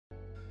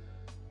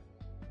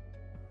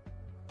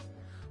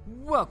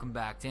Welcome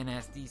back to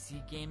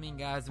NSDCGaming,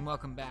 guys, and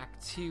welcome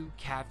back to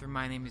Catherine.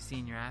 My name is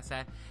Senior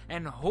Asset,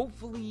 and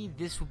hopefully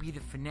this will be the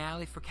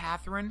finale for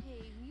Catherine.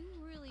 Hey, you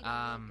really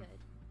don't look good.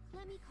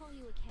 Let me call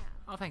you a cab.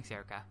 Oh, thanks,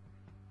 Erica.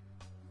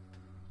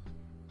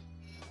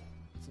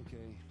 It's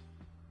okay.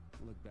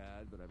 I look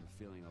bad, but I have a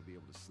feeling I'll be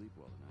able to sleep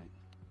well tonight.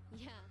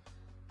 Yeah,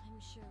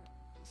 I'm sure.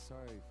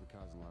 Sorry for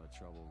causing a lot of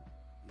trouble.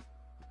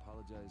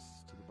 Apologize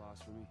to the boss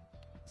for me.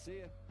 See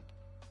ya.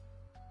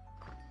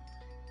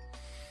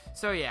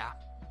 So yeah,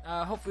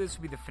 hopefully this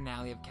will be the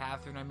finale of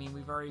Catherine. I mean,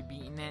 we've already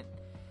beaten it.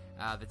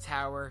 The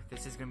tower.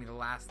 This is going to be the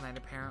last night,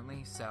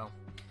 apparently. So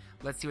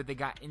let's see what they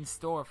got in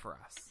store for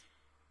us.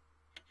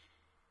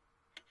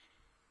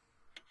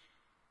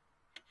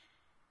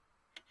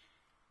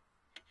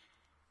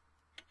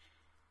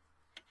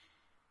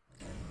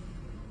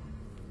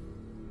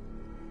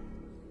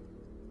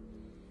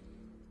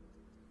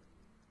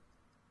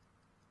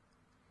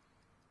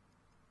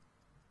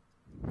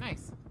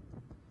 Nice.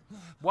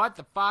 What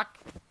the fuck?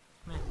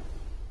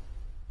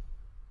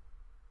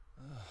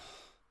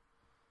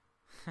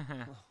 I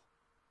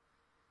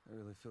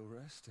really feel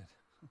rested.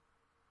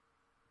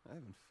 I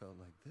haven't felt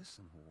like this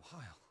in a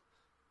while.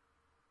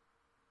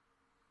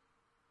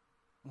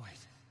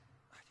 Wait,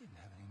 I didn't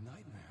have any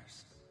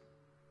nightmares.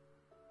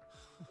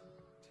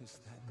 Does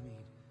that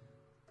mean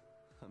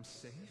I'm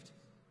saved?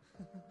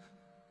 The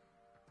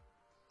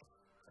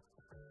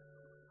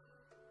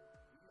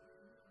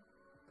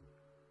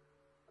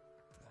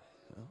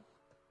hell?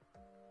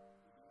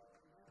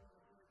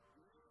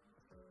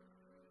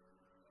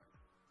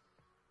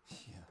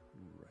 Yeah,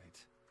 right.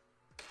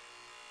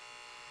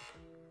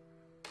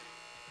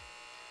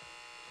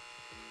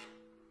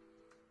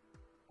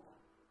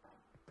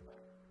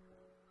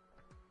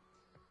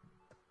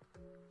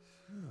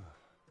 Phew.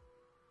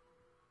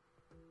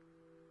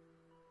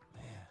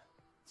 Man,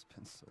 it's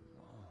been so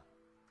long.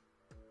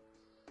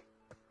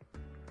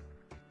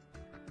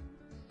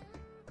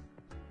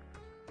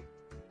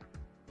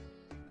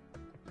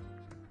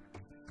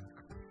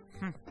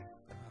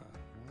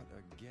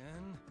 What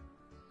again?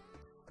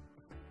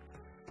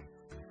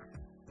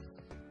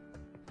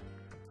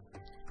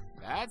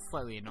 That's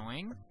slightly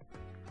annoying.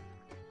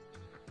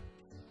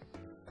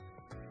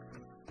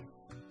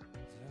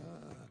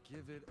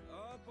 Give it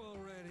up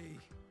already.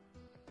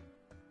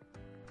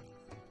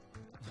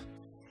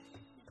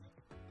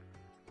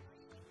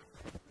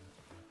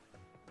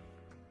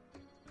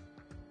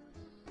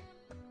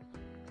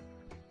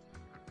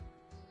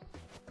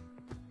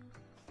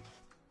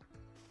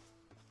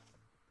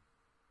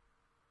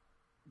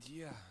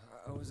 Yeah,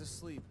 I was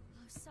asleep.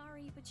 Oh,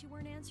 sorry, but you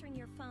weren't answering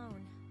your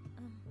phone.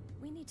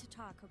 We need to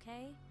talk,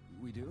 okay?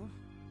 We do?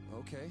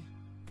 Okay.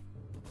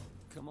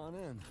 Come on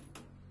in.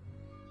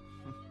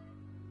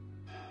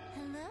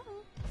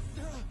 Hello?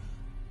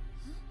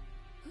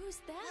 Who's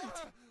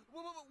that?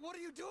 What are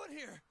you doing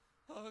here?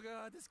 Oh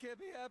God, this can't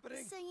be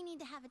happening. So you need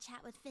to have a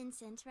chat with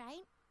Vincent,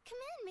 right? Come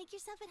in, make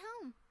yourself at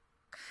home.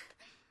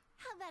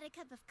 How about a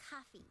cup of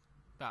coffee?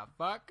 The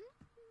fuck?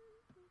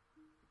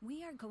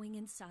 We are going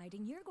inside,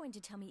 and you're going to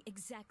tell me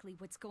exactly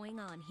what's going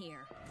on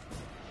here.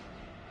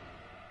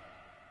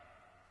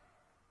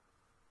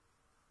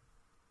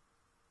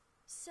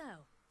 So,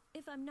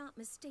 if I'm not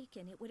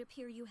mistaken, it would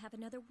appear you have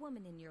another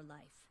woman in your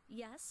life,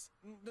 yes?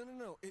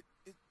 No.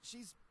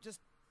 She's just...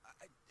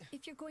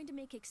 If you're going to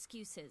make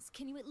excuses,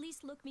 can you at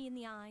least look me in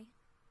the eye?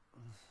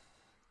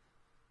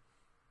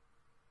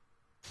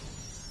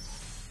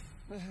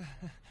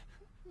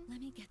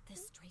 Let me get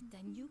this straight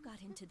then. You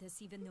got into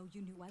this even though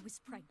you knew I was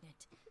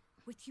pregnant.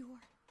 With your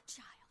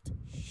child.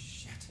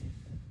 Shit.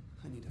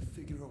 I need to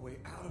figure a way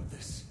out of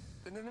this.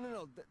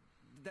 No.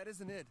 That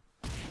isn't it.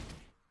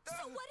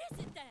 So what is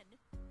it then?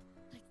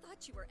 I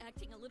thought you were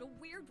acting a little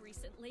weird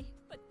recently,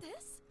 but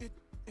this?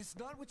 It's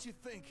not what you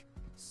think.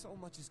 So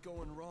much is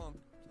going wrong.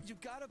 You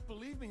gotta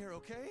believe me here,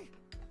 okay?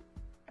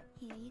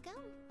 Here you go.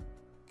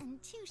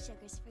 And 2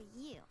 sugars for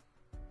you.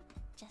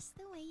 Just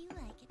the way you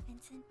like it,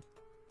 Vincent.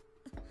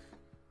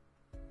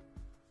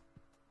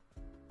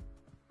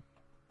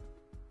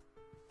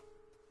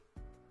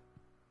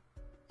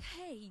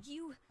 Hey,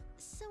 you...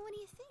 So what do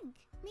you think?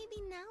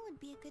 Maybe now would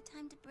be a good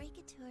time to break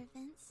it to her,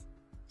 Vince.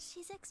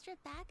 She's extra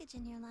baggage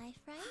in your life,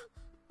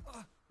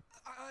 right?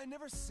 I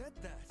never said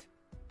that.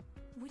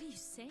 What are you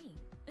saying?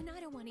 And I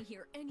don't want to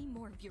hear any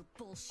more of your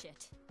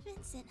bullshit.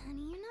 Vincent,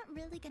 honey, you're not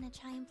really gonna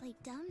try and play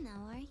dumb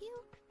now, are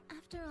you?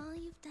 After all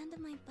you've done to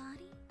my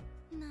body,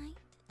 night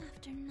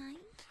after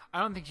night?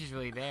 I don't think she's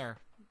really there.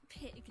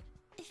 Pig.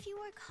 If you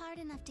work hard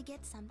enough to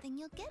get something,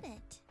 you'll get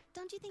it.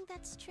 Don't you think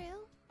that's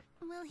true?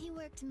 Well, he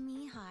worked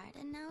me hard,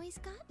 and now he's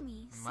got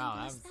me. Wow,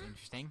 that Simple as was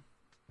interesting.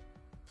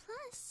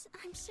 Plus,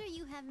 I'm sure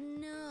you have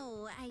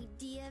no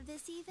idea of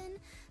this even,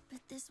 but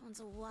this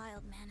one's a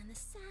wild man in the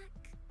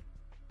sack.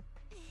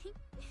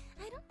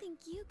 I don't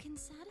think you can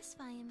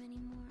satisfy him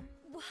anymore.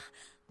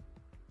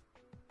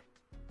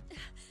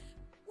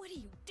 What are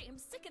you, damn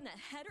sick in the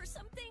head or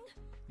something?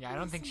 Yeah, I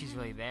don't think Listen, she's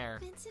really honey, there.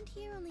 Vincent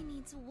here only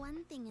needs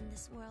one thing in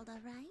this world,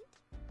 alright?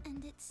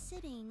 And it's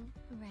sitting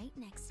right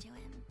next to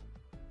him.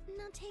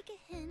 Now take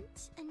a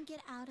hint and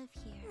get out of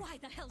here. Why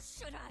the hell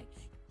should I?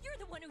 You're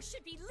the one who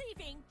should be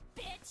leaving,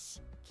 bitch!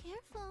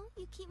 Careful,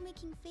 you keep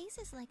making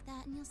faces like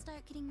that and you'll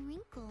start getting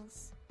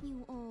wrinkles.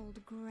 You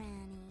old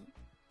granny.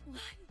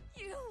 What?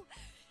 You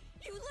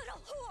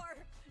little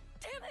whore!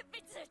 Damn it,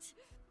 Vincent!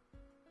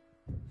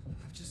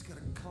 I've just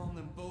gotta calm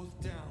them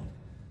both down.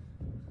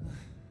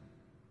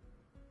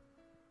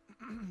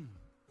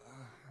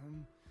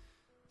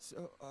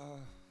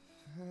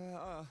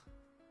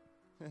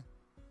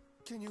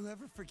 Can you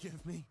ever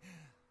forgive me?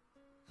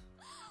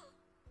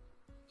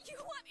 You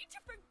want me to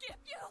forgive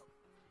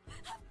you?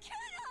 How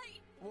can I?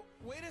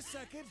 Wait a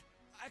second.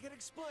 I can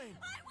explain.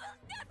 I will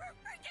never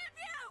forgive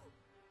you!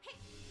 Hey,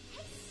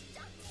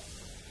 stop it!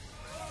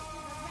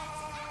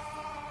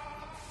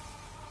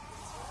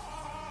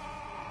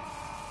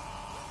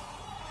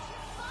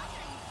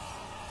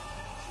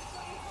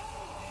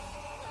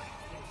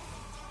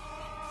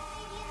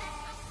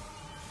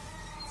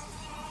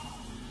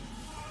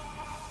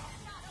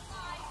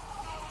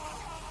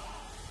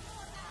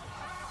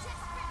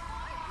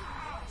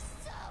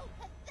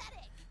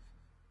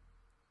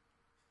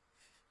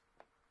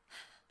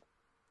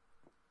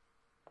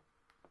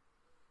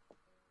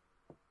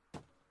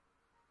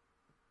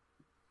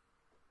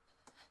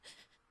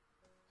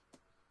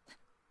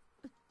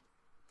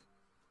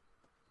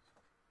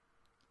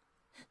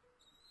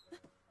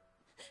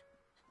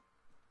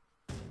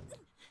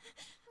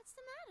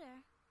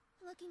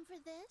 Looking for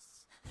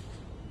this?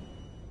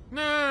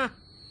 Nah.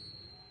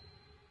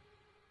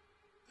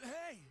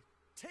 Hey,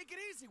 take it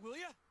easy, will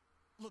ya?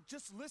 Look,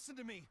 just listen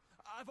to me.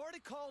 I've already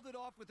called it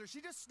off with her.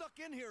 She just snuck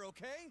in here,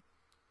 okay?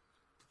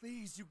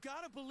 Please, you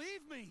gotta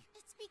believe me.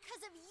 It's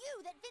because of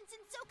you that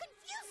Vincent's so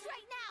confused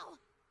right now.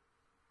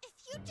 If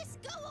you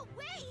just go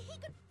away, he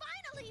could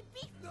finally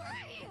be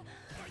free.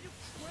 Are you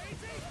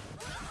crazy?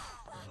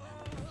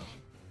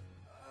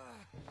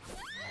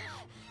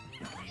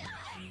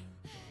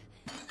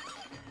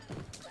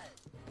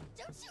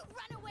 Don't you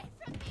run away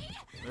from me!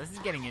 This is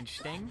getting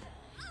interesting.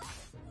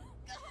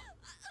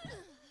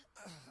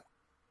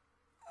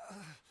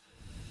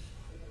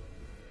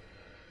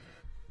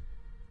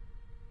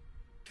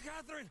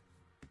 Catherine!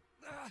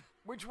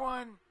 Which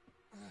one?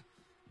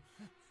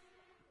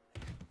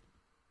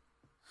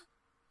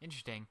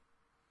 Interesting.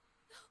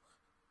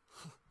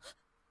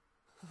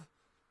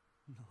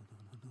 No.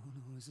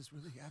 Is this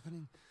really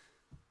happening?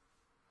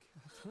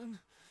 Catherine?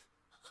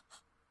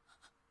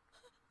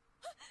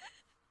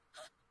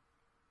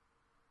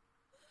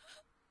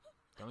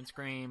 Don't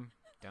scream.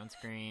 Don't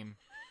scream.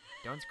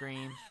 Don't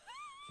scream.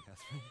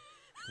 Catherine,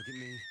 look at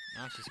me.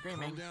 Now she's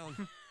screaming. Calm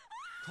down.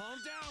 Calm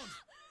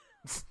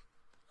down!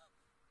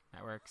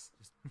 That works.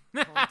 Just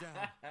calm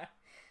down.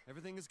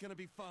 Everything is gonna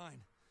be fine.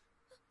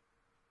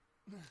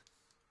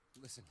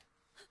 Listen,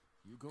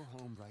 you go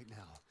home right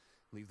now.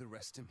 Leave the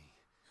rest to me.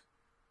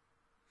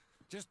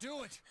 Just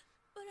do it!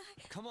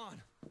 But Come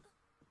on!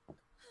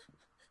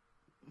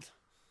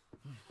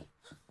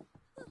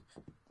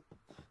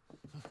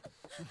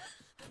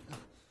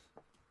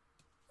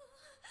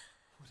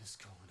 What is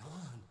going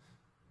on?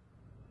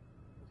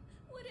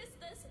 What is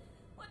this?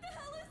 What the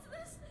hell is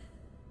this?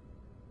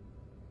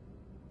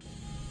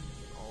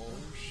 Oh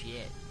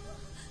shit.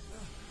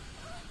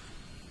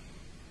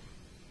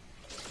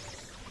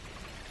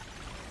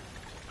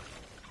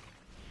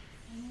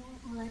 I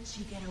won't let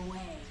you get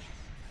away.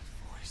 That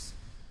voice.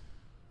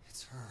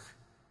 It's her.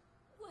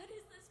 What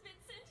is this,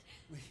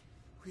 Vincent?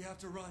 We have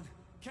to run.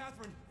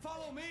 Catherine,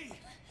 follow me!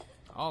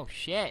 Oh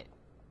shit.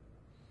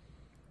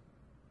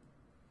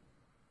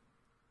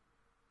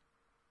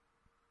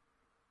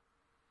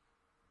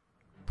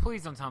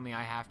 Please don't tell me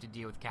I have to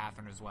deal with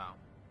Catherine as well.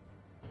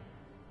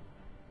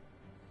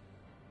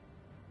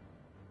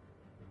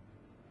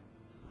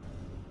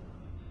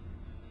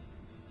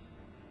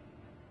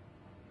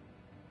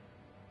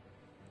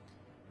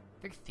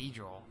 The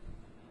cathedral.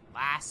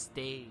 Last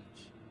stage.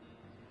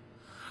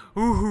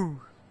 Woohoo!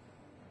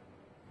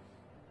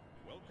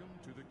 Welcome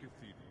to the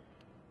cathedral.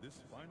 This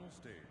final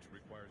stage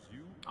requires you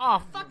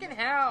Oh, fucking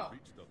hell! to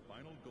reach the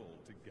final goal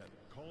together.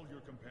 Call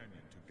your companion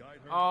to guide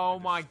her. Oh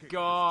and my escape this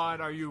god,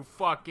 terrible are you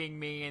fucking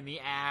me in the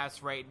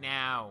ass right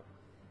now?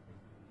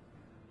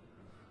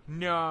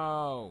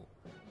 No.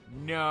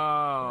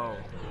 No.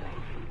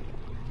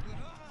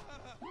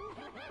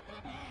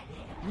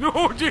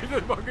 No,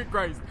 Jesus fucking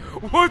Christ.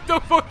 What the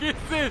fuck is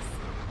this?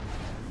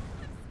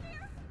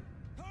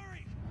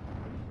 Hurry!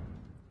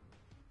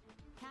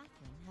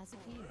 Catherine has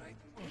appeared.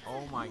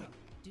 Oh my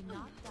Do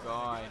not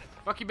god.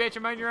 Fuck you, bitch,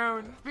 I'm on your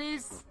own.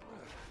 Peace.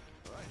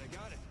 Alright, I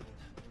got it.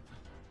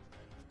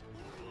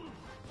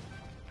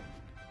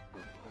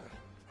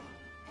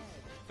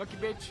 Fuck you,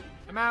 bitch.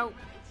 I'm out.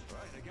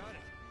 Alright, I got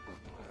it.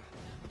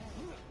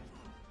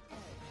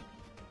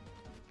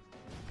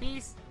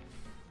 Peace.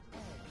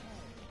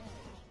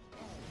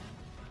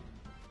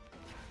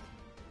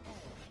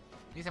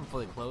 At least I'm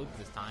fully clothed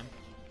this time.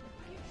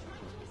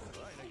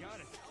 Alright, I got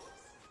it.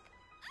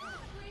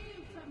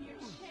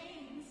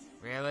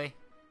 Really?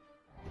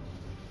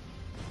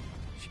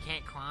 She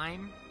can't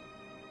climb?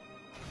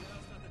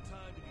 Now's not the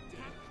time to be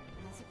dead.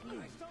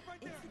 right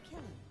It's there. the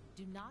killer.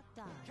 Do not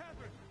die.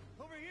 Catherine,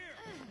 over here.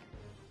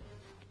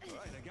 All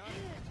right, I got it.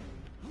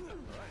 All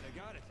right, I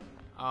got it.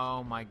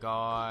 Oh my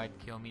god,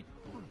 kill me.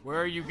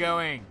 Where are you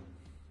going?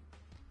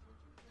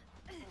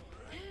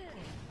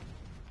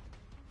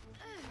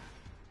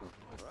 All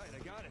right, I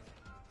got it.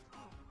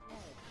 All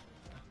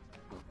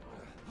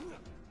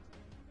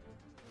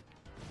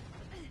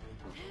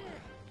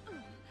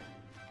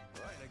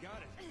right, I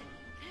got it.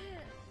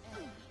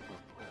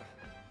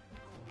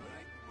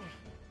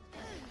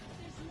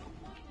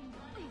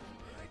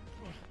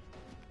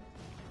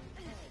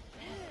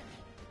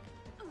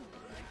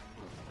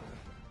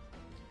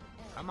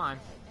 Come on.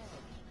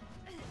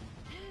 All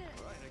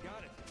right, I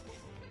got it.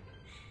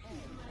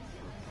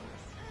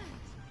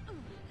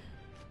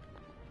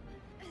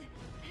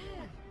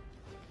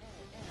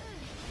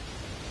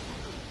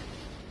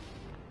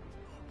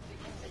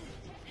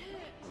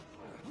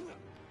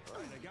 All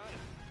right, I got it.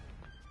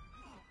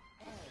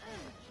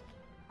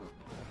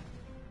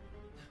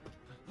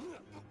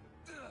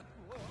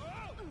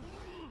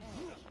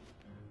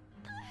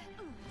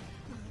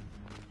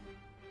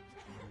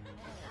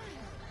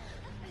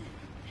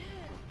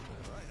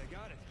 All right, I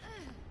got it.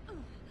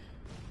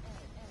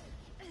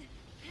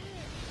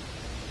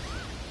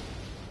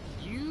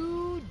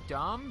 You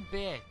dumb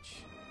bitch.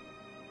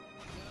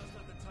 Now's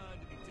not the time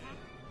to be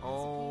dead.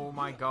 Oh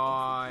my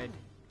god.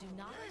 Do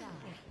not die.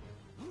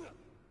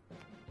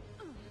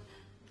 All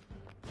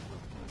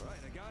right,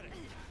 I got it.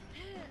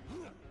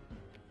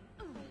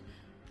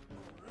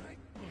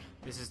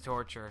 This is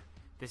torture.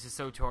 This is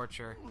so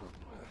torture. All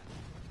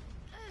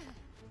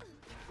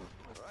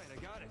right, I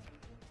got it.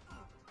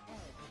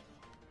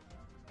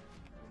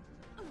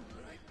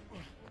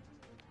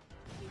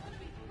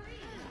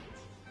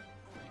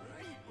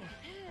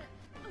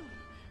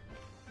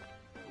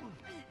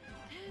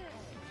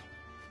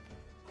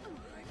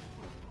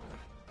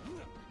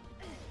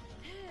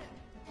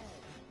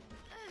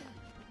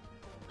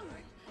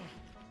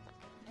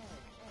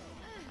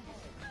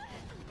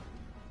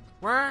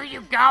 Where are you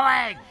going? All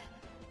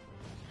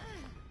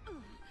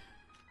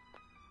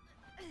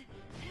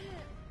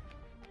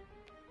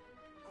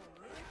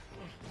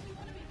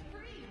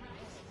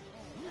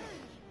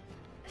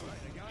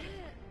right, I got it.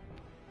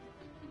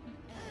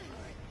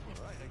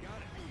 All right, I got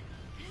it.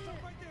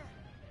 Stop right there.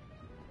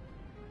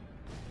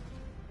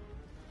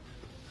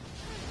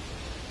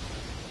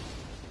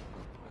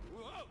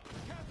 Whoa,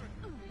 Catherine,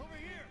 over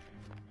here.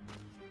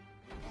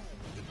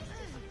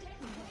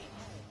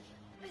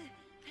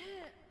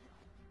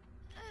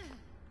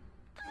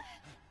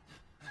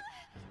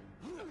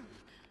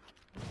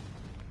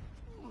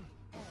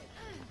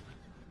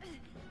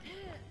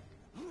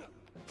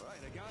 All right,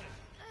 I got it.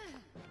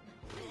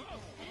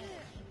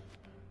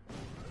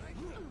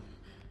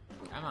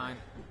 Come on. All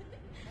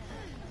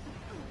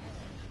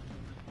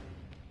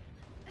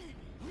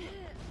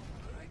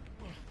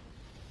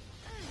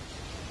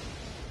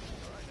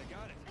right, I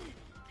got it.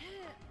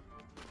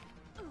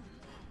 All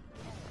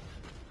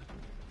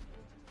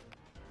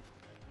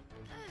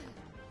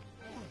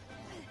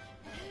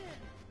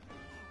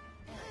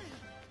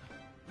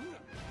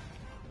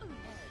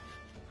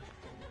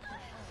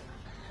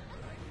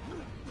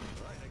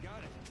right, I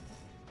got it.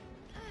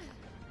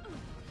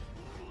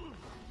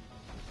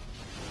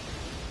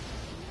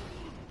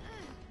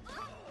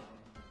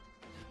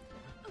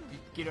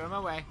 Get out of my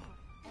way.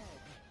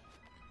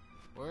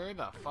 Where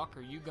the fuck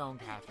are you going,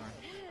 Catherine?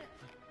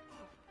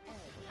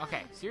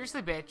 Okay,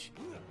 seriously, bitch.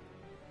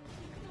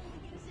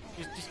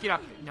 Just get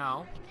up.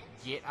 No.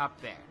 Get up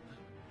there.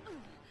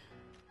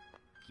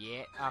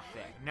 Get up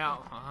there. No.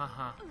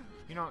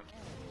 You know what?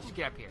 Just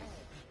get up here.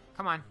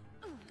 Come on.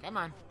 Come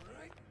on.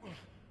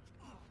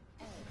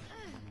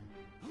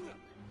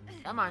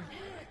 Come on.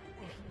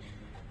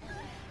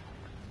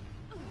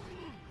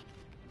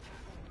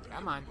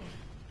 Come on.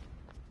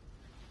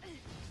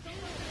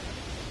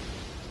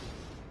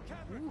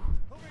 Catherine, Ooh.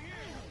 over here.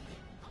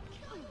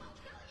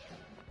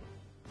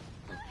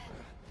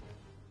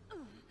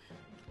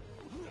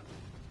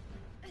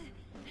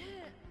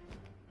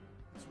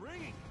 It's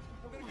ringing.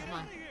 I'm gonna get Come out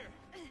on. of here.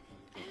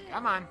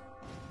 Come on.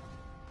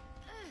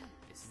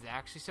 This is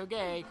actually so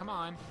gay. Come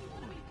on.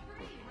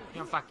 You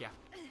know, fuck ya.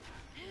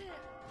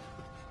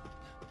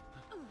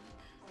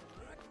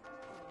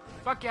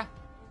 Fuck ya.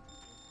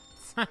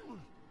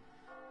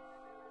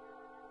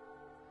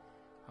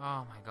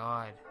 Oh my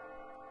god.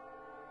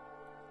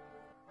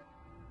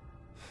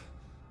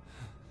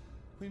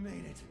 We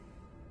made it.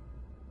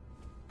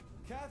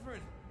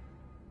 Catherine,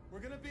 we're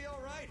gonna be all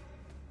right.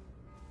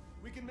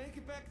 We can make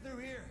it back through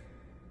here.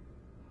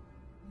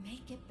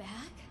 Make it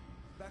back?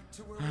 Back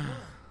to where we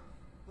were.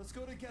 Let's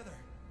go together.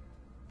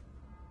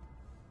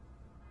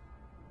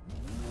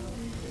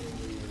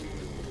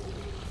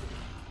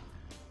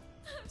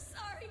 I'm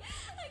sorry.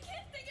 I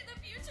can't think of the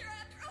future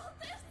after all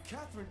this.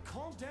 Catherine,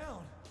 calm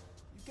down.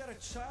 You've got a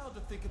child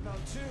to think about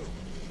too.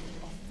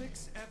 I'll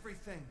fix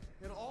everything.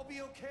 It'll all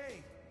be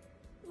okay.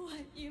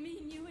 What, you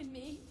mean you and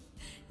me?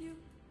 You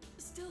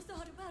still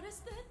thought about us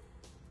then?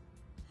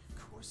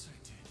 Of course I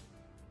did.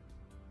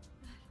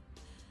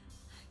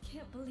 I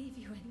can't believe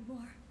you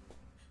anymore.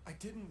 I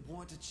didn't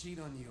want to cheat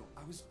on you.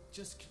 I was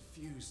just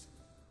confused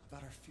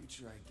about our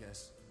future, I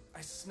guess.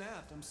 I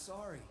snapped. I'm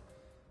sorry.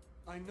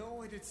 I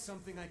know I did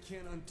something I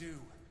can't undo.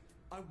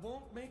 I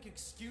won't make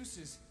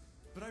excuses,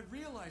 but I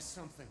realized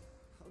something.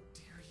 How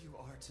dear you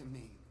are to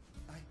me.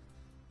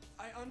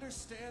 I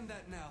understand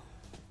that now.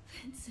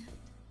 Vincent.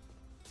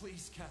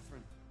 Please,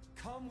 Catherine,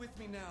 come with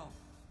me now.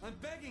 I'm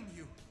begging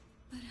you.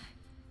 But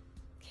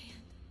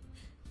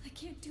I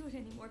can't do it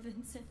anymore,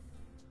 Vincent.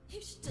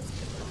 You should just...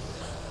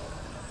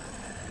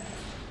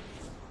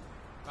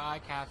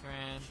 Bye,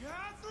 Catherine.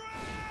 Catherine!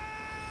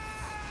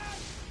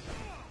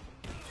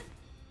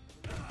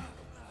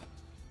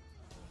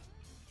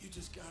 You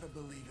just gotta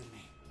believe in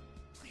me.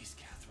 Please,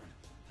 Catherine.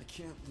 I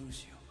can't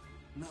lose you.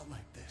 Not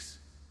like this.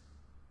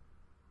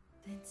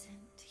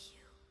 Vincent, to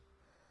you.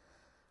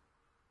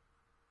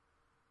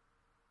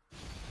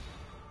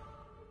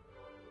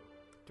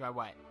 Do I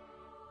what?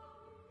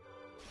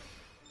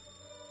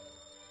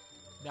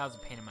 That was a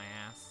pain in my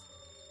ass.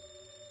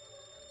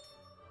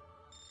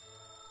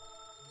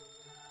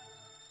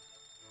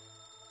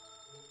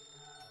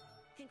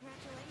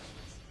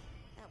 Congratulations.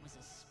 That was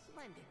a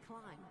splendid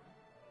climb.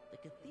 The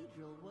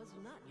cathedral was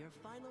not your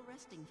final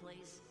resting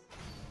place.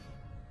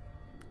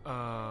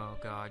 Oh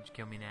god,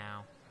 kill me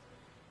now.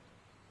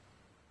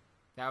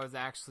 That was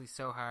actually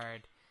so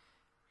hard.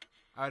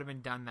 I would have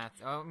been done that.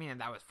 Oh man,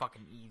 that was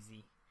fucking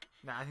easy.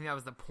 I think that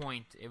was the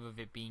point of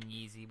it being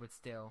easy, but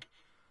still.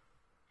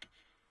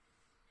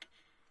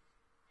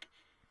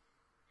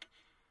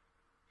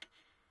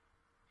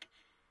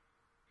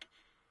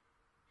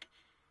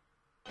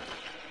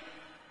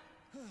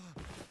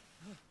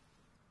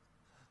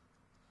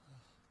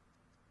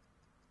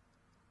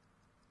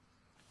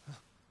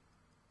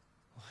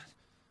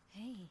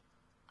 Hey,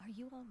 are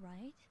you all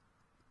right?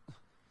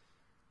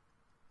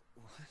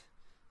 What?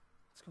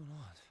 What's going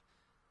on?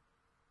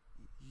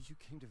 You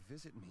came to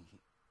visit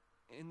me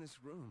in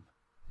this room,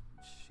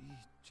 and she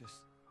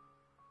just...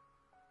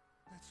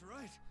 That's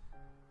right.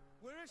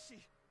 Where is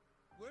she?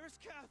 Where's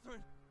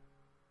Catherine?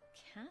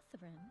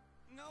 Catherine?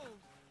 No,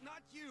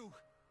 not you.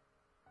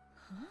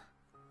 Huh?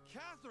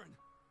 Catherine!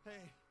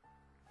 Hey.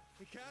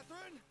 Hey,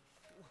 Catherine?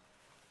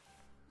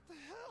 What the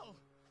hell?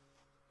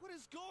 What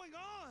is going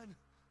on?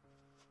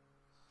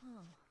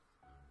 Oh.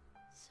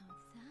 So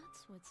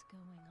that's what's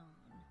going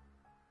on.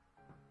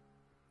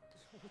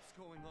 What's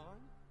going on?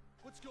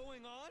 What's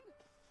going on?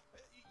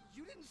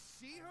 You didn't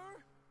see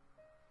her?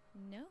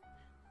 Nope.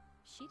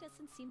 She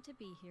doesn't seem to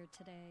be here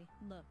today.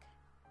 Look,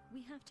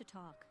 we have to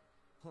talk.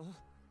 Huh?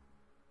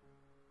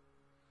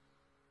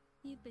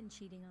 You've been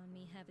cheating on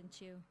me, haven't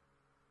you?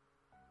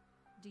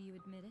 Do you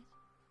admit it?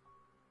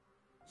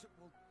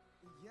 Well,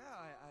 yeah,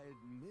 I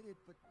admit it,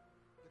 but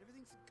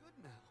everything's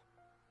good now.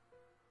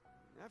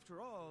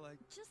 After all,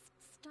 Just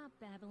stop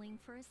babbling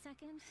for a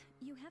second.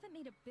 You haven't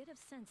made a bit of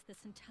sense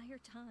this entire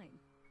time.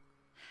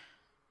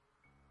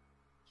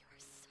 You're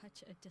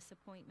such a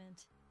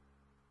disappointment.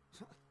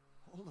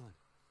 Hold on.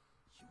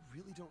 You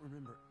really don't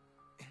remember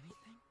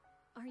anything?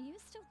 Are you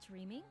still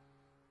dreaming?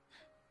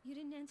 You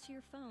didn't answer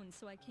your phone,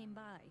 so I came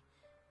by.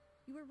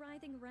 You were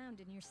writhing around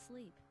in your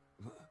sleep.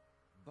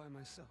 By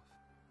myself?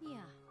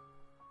 Yeah.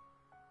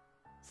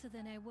 So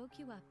then I woke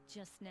you up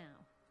just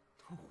now.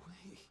 No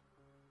way.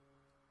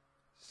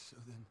 So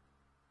then,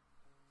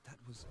 that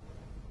was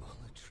all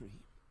a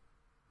dream?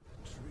 A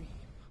dream?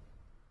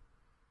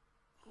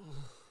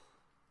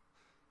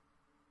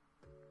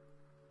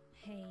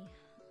 Hey,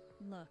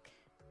 look.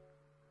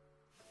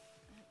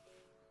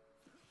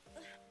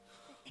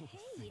 Hey!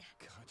 Thank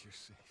God you're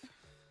safe.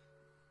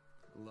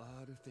 A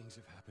lot of things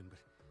have happened,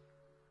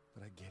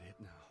 but I get it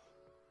now.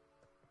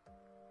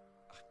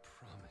 I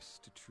promise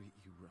to treat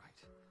you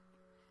right.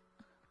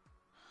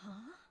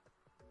 Huh?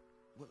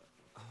 Well,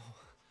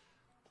 oh,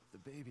 the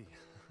baby.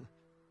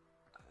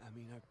 I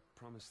mean, I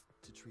promise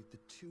to treat the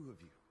two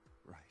of you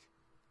right.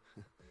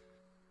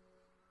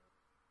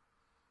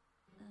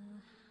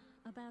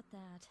 About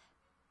that.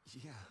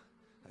 Yeah,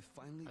 I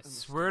finally I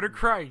swear to understand.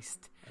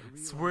 Christ. I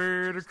realize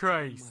Swear to just how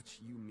Christ. much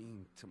you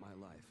mean to my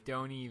life.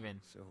 Don't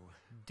even. So,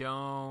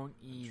 Don't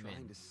what I'm even.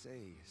 trying to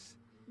say is...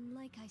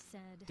 Like I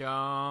said.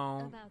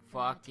 Don't About that.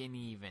 fucking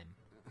even.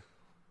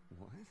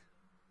 What?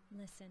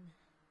 Listen.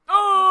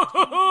 Oh!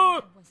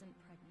 I wasn't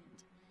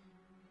pregnant.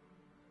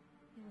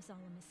 It was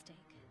all a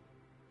mistake.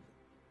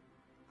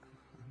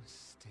 A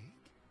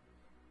mistake?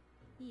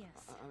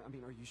 Yes. I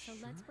mean, are you So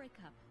sure? let's break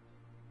up.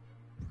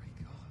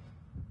 Break up?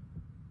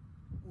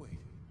 Wait,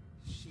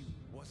 she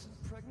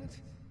wasn't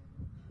pregnant?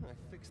 I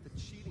fixed the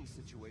cheating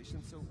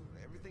situation, so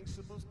everything's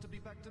supposed to be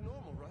back to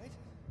normal, right?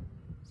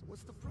 So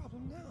what's the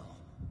problem now?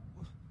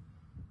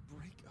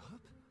 Break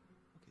up?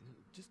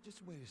 Okay,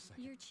 just wait a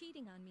second. You're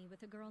cheating on me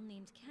with a girl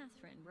named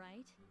Catherine,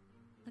 right?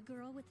 The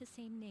girl with the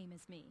same name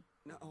as me.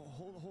 No,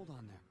 hold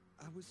on there.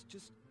 I was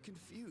just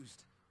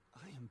confused.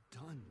 I am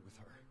done with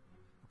her,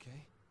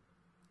 okay?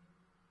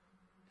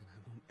 And I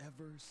won't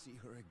ever see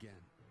her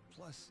again.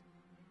 Plus,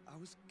 I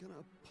was gonna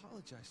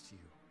apologize to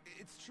you.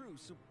 It's true,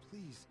 so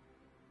please,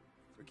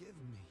 forgive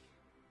me.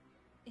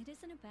 It is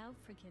wasn't about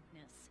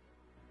forgiveness.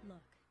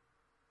 Look,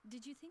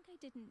 did you think I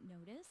didn't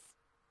notice?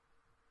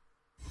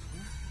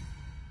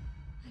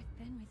 I've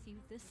been with you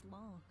this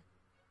long.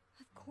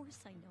 Of course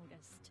I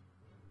noticed.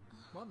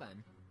 Well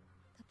then.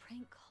 The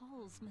prank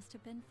calls must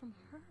have been from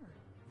her.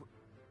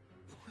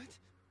 What?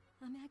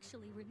 I'm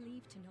actually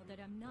relieved to know that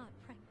I'm not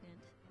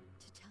pregnant.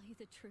 To tell you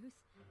the truth,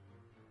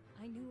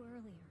 I knew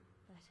earlier,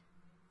 but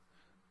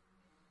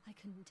I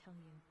couldn't tell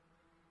you.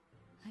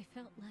 I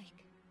felt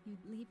like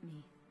you'd leave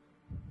me.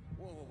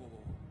 Whoa, whoa, whoa,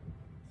 whoa.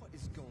 What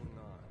is going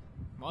on?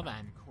 Well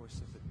then. Of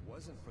course, if it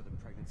wasn't for the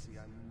pregnancy,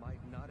 I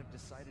might not have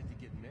decided to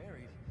get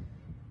married.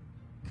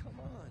 Come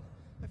on.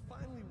 I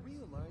finally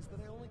realized that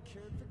I only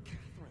cared for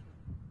Catherine.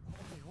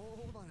 Okay,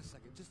 hold on a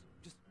second. Just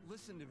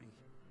listen to me.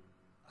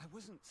 I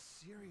wasn't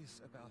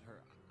serious about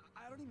her.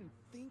 I don't even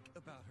think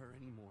about her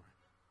anymore.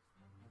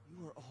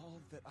 You are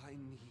all that I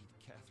need,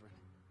 Catherine.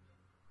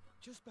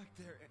 Just back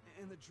there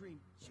in the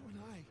dream, you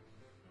and I,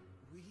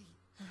 we...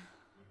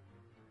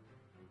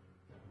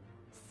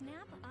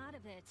 Snap out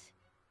of it.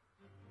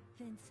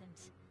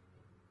 Vincent.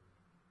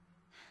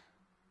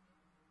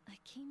 I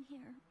came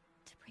here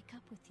to break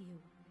up with you.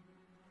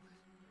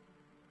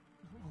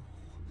 No.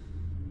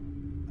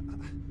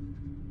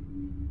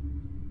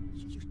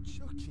 You're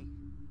joking,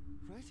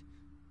 right?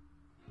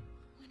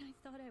 When I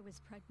thought I was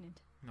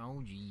pregnant,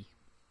 No, gee.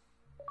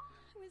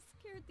 I was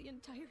scared the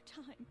entire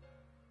time.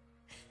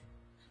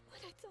 But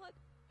I thought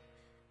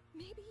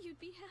maybe you'd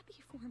be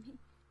happy for me.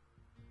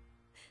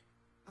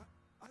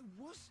 I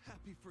was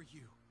happy for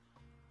you.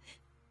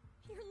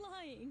 You're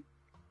lying.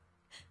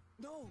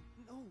 No,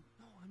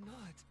 I'm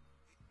not.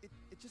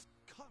 It just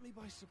caught me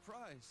by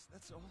surprise,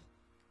 that's all.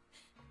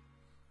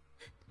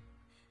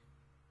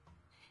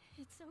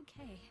 It's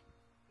okay.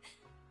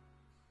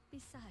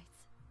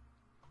 Besides,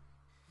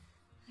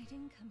 I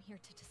didn't come here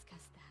to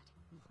discuss that.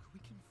 Look, we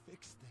can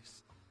fix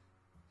this.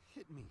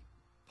 Hit me,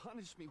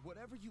 punish me,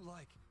 whatever you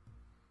like.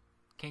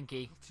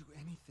 Kinky. I'll do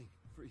anything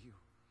for you,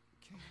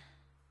 okay?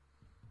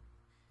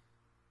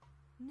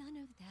 None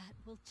of that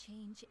will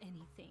change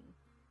anything.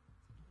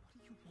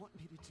 What do you want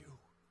me to do?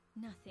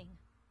 Nothing.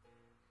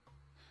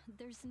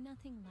 There's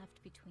nothing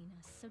left between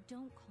us, so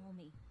don't call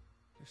me.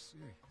 You're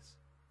serious.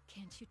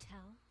 Can't you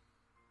tell?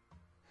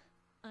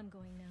 I'm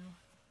going now.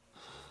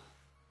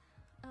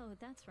 Oh,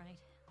 that's right.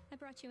 I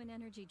brought you an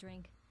energy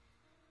drink.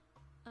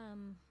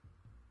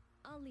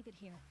 I'll leave it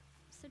here,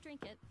 so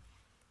drink it.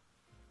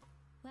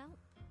 Well,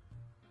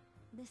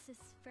 this is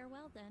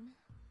farewell then.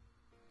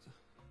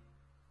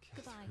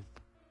 Goodbye. Catherine.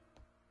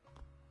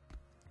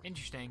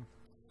 Interesting.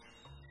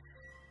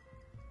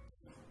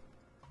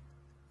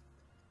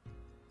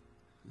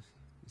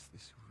 Is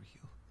this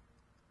real?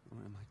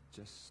 Or am I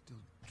just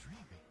still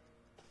dreaming?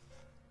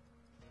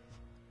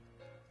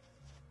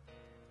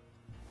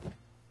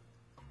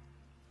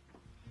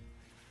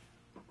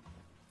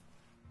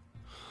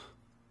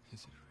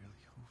 Is it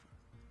really over?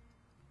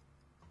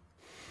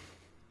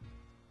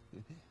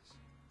 It is.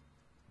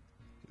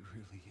 It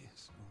really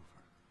is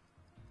over.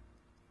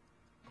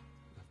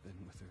 I've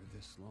been with her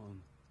this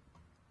long.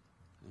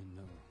 I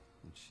know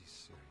when she's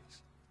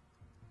serious.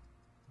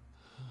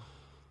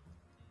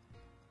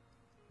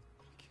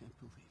 I can't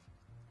believe it.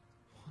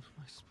 What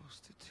am I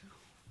supposed to do?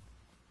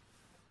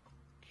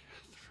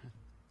 Catherine.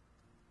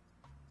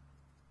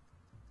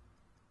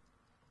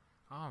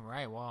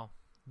 Alright, well,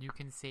 you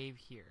can save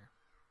here.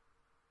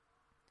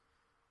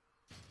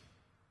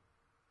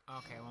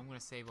 Okay, well, I'm gonna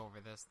save over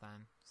this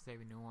then.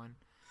 Save a new one.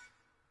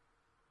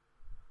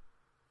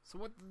 So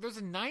what? There's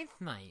a 9th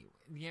night.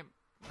 Yep.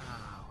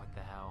 Ah, what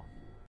the hell.